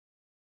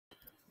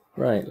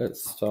Right,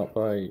 let's start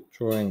by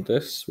drawing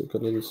this. We've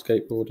got a little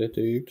skateboarder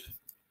dude,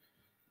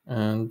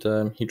 and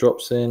he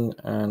drops in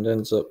and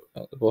ends up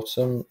at the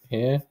bottom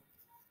here.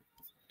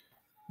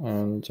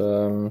 And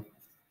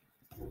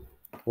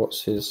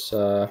what's his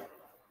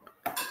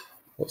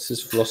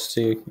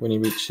velocity when he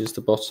reaches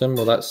the bottom?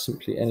 Well, that's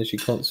simply energy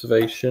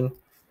conservation,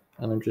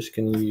 and I'm just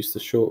going to use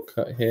the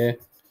shortcut here.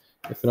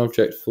 If an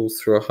object falls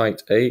through a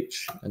height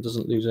h and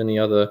doesn't lose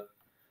energy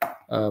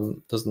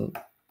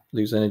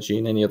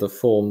in any other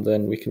form,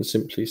 then we can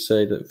simply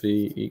say that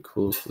v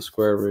equals the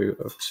square root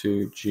of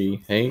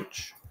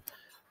 2gh.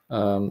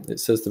 It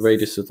says the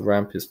radius of the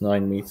ramp is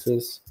 9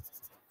 meters,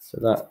 so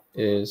that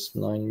is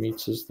 9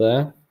 meters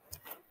there.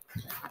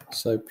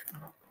 So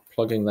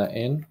plugging that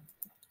in,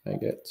 I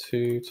get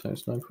 2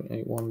 times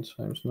 9.81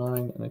 times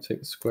 9, and I take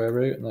the square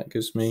root, and that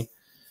gives me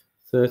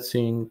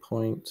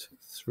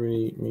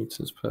 13.3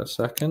 meters per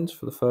second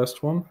for the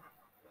first one.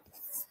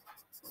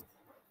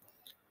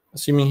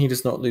 Assuming he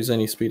does not lose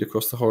any speed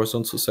across the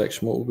horizontal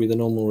section, what will be the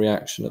normal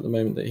reaction at the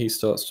moment that he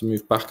starts to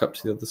move back up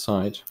to the other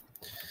side?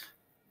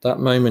 That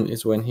moment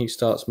is when he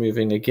starts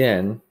moving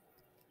again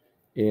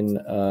in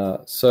a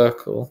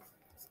circle.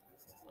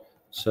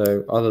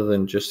 So other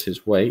than just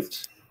his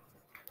weight,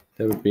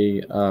 there would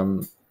be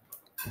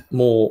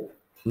more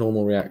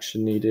normal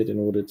reaction needed in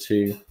order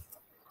to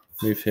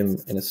move him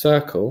in a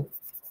circle.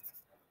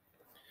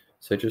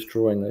 So just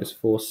drawing those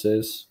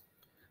forces,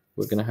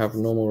 we're going to have a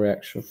normal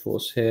reaction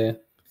force here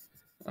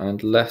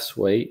and less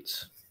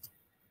weight,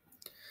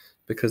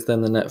 because then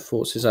the net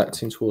force is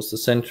acting towards the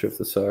center of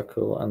the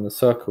circle, and the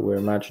circle we're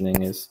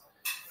imagining is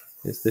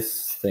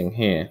this thing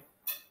here.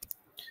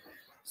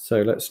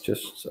 So let's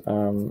just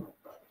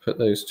put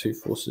those two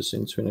forces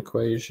into an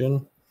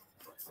equation.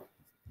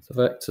 The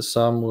vector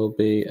sum will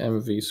be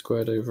mv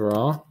squared over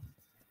r.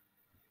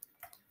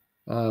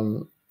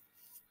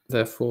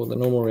 Therefore, the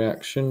normal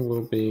reaction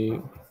will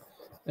be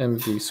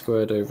mv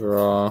squared over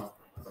r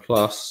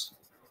plus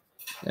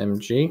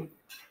mg.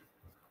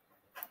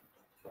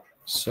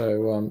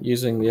 So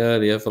using the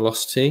earlier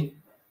velocity,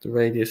 the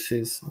radius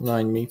is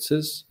 9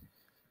 meters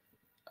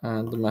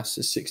and the mass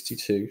is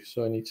 62.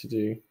 So I need to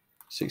do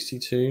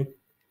 62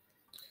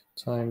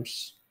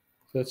 times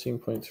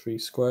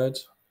 13.3 squared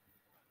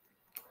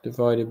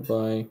divided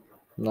by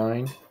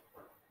 9.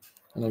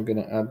 And I'm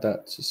going to add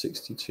that to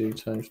 62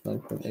 times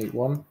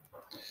 9.81.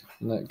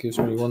 And that gives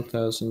me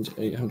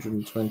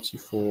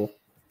 1,824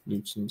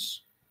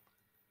 newtons.